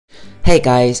Hey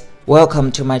guys,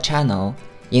 welcome to my channel.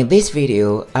 In this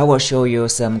video, I will show you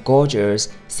some gorgeous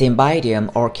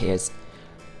Cymbidium orchids.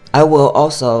 I will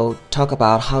also talk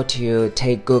about how to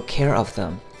take good care of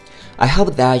them. I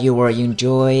hope that you will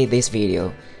enjoy this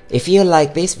video. If you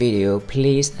like this video,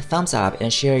 please thumbs up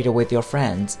and share it with your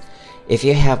friends. If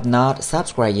you have not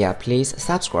subscribed yet, please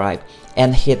subscribe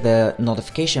and hit the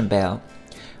notification bell.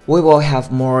 We will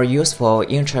have more useful,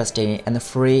 interesting, and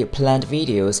free plant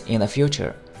videos in the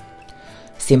future.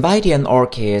 Cymbidium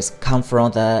orchids come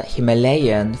from the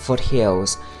Himalayan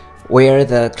foothills, where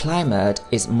the climate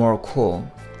is more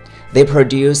cool. They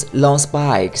produce long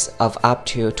spikes of up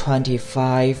to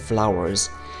 25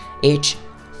 flowers, each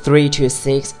 3 to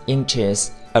 6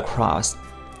 inches across,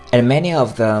 and many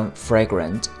of them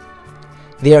fragrant.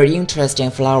 Their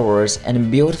interesting flowers and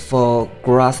beautiful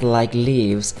grass-like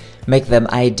leaves make them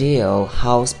ideal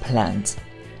house plants.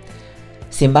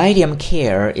 Cymbidium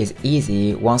care is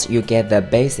easy once you get the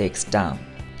basics done.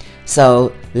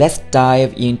 So let's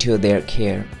dive into their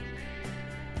care.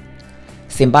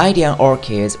 Cymbidium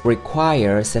orchids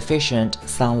require sufficient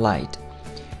sunlight.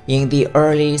 In the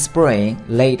early spring,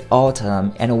 late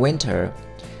autumn, and winter,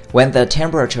 when the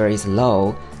temperature is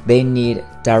low, they need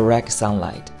direct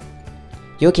sunlight.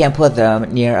 You can put them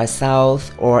near a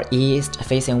south or east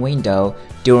facing window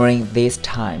during these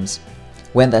times,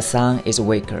 when the sun is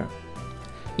weaker.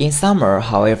 In summer,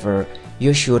 however,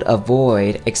 you should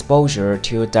avoid exposure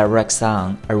to direct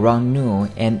sun around noon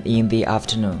and in the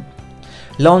afternoon.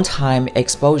 Long-time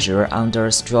exposure under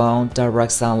strong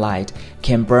direct sunlight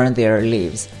can burn their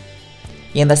leaves.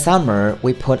 In the summer,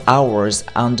 we put ours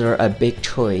under a big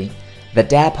tree. The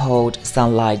dappled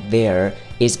sunlight there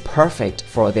is perfect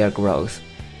for their growth.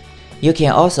 You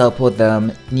can also put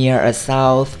them near a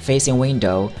south-facing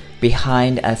window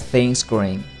behind a thin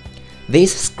screen.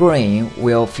 This screen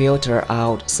will filter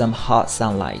out some hot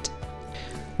sunlight.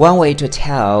 One way to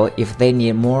tell if they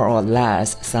need more or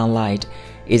less sunlight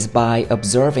is by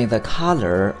observing the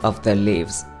color of the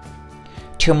leaves.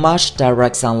 Too much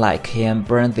direct sunlight can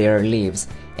burn their leaves,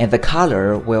 and the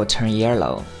color will turn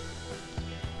yellow.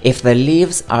 If the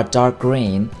leaves are dark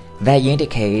green, that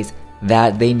indicates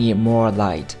that they need more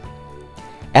light.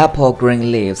 Apple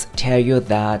green leaves tell you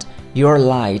that your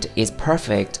light is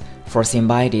perfect for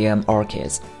Cymbidium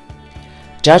orchids.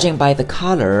 Judging by the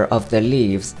color of the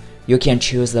leaves, you can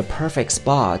choose the perfect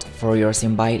spot for your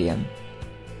Cymbidium.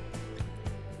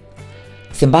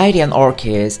 Cymbidium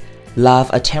orchids love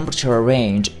a temperature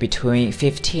range between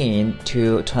 15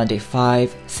 to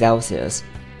 25 Celsius.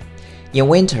 In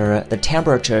winter, the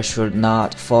temperature should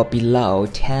not fall below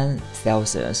 10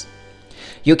 Celsius.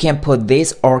 You can put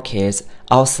these orchids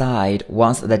outside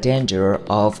once the danger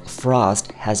of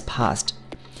frost has passed,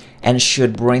 and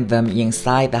should bring them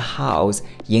inside the house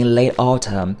in late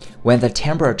autumn when the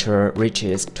temperature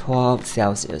reaches 12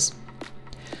 Celsius.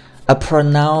 A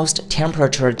pronounced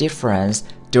temperature difference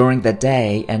during the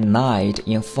day and night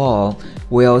in fall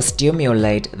will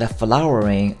stimulate the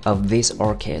flowering of this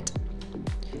orchid.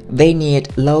 They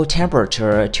need low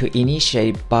temperature to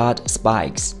initiate bud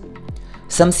spikes.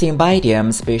 Some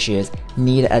Cymbidium species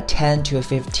need a 10 to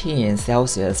 15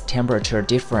 Celsius temperature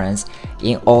difference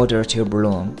in order to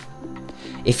bloom.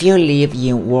 If you live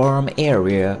in warm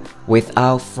area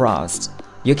without frost,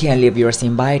 you can leave your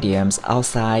Cymbidiums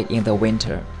outside in the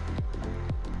winter.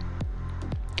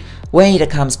 When it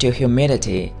comes to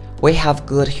humidity, we have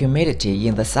good humidity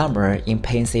in the summer in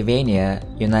Pennsylvania,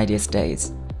 United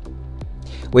States.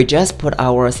 We just put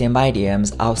our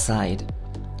Cymbidiums outside.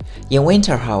 In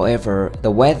winter, however,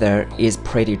 the weather is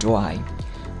pretty dry.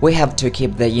 We have to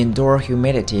keep the indoor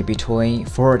humidity between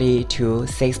 40 to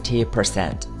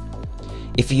 60%.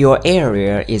 If your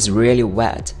area is really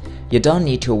wet, you don't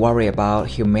need to worry about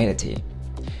humidity.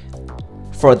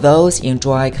 For those in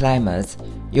dry climates,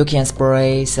 you can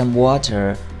spray some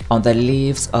water on the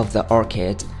leaves of the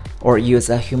orchid or use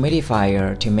a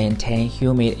humidifier to maintain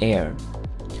humid air.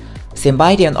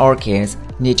 Cymbidium orchids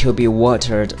need to be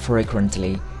watered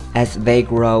frequently as they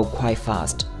grow quite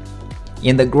fast.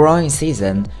 In the growing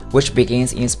season, which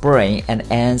begins in spring and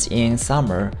ends in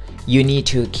summer, you need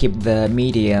to keep the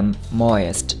medium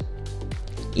moist.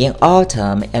 In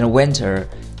autumn and winter,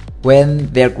 when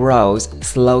their growth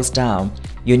slows down,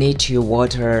 you need to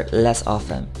water less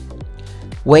often.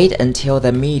 Wait until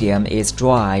the medium is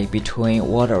dry between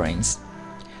waterings.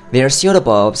 Their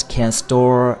pseudobulbs can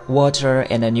store water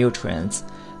and nutrients,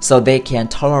 so they can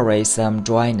tolerate some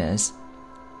dryness.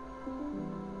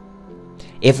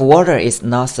 If water is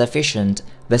not sufficient,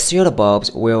 the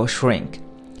pseudobulbs will shrink.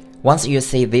 Once you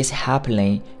see this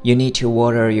happening, you need to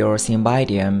water your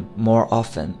Cymbidium more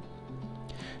often.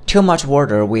 Too much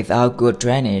water without good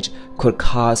drainage could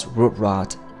cause root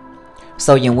rot.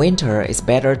 So in winter, it's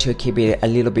better to keep it a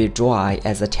little bit dry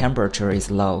as the temperature is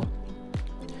low.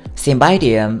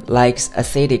 Cymbidium likes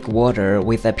acidic water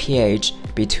with a pH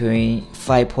between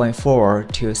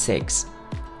 5.4 to 6.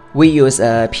 We use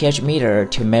a pH meter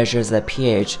to measure the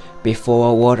pH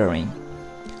before watering.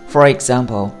 For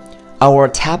example, our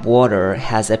tap water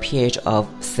has a pH of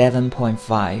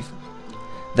 7.5.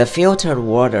 The filtered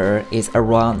water is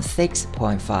around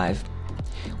 6.5.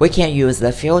 We can use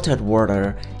the filtered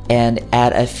water and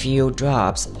add a few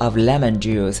drops of lemon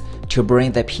juice to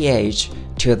bring the pH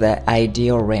to the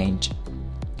ideal range.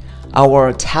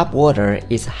 Our tap water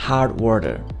is hard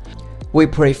water. We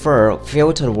prefer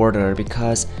filtered water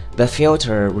because the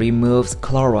filter removes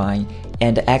chlorine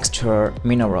and extra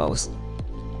minerals.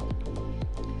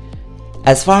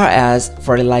 As far as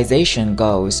fertilization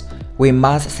goes, we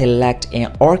must select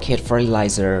an orchid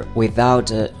fertilizer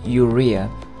without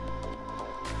urea.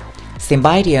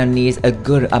 Cymbidium needs a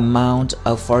good amount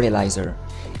of fertilizer,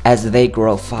 as they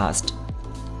grow fast.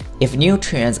 If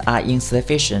nutrients are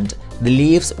insufficient, the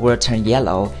leaves will turn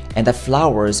yellow and the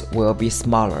flowers will be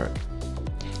smaller.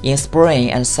 In spring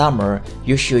and summer,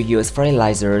 you should use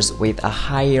fertilizers with a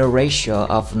higher ratio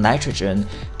of nitrogen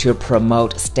to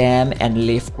promote stem and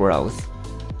leaf growth.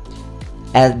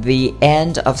 At the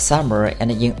end of summer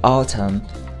and in autumn,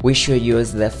 we should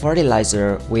use the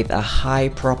fertilizer with a high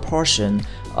proportion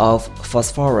of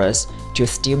phosphorus to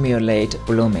stimulate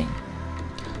blooming.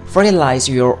 Fertilize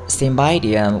your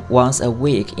Cymbidium once a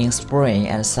week in spring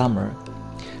and summer.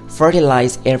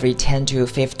 Fertilize every 10 to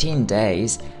 15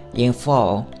 days in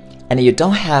fall, and you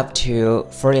don't have to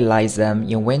fertilize them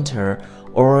in winter,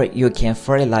 or you can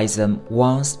fertilize them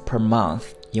once per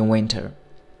month in winter.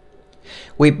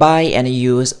 We buy and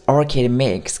use orchid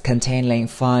mix containing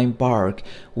fine bark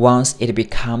once it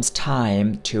becomes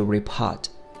time to repot.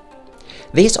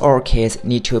 These orchids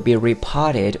need to be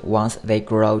repotted once they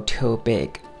grow too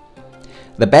big.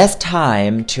 The best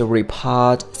time to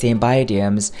repot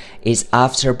Cymbidiums is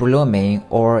after blooming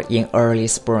or in early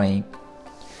spring.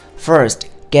 First,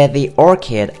 get the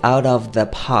orchid out of the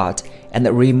pot and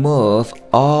remove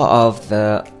all of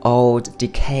the old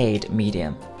decayed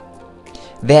medium.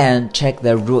 Then check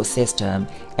the root system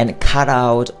and cut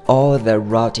out all the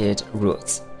rotted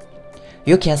roots.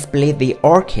 You can split the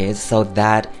orchids so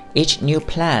that each new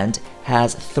plant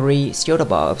has 3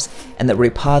 pseudobulbs and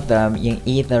repot them in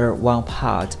either one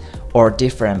pot or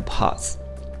different pots.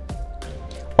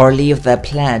 Or leave the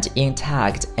plant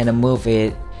intact and move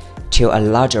it to a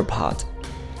larger pot.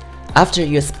 After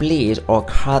you split or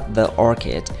cut the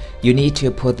orchid, you need to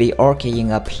put the orchid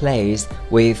in a place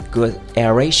with good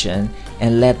aeration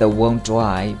and let the wound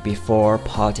dry before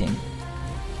potting.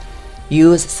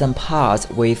 Use some pots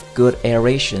with good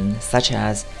aeration, such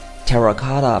as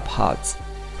terracotta pots,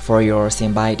 for your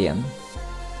Cymbidium.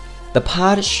 The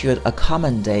pot should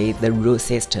accommodate the root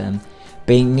system,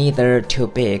 being neither too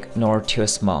big nor too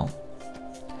small.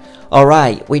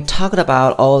 Alright, we talked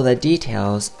about all the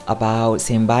details about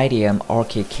Cymbidium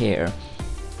orchid care.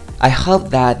 I hope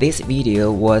that this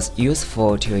video was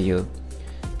useful to you.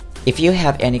 If you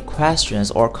have any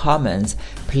questions or comments,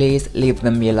 please leave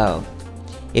them below.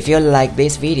 If you like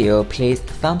this video, please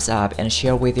thumbs up and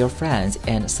share with your friends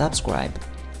and subscribe.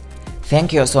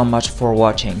 Thank you so much for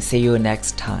watching. See you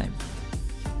next time.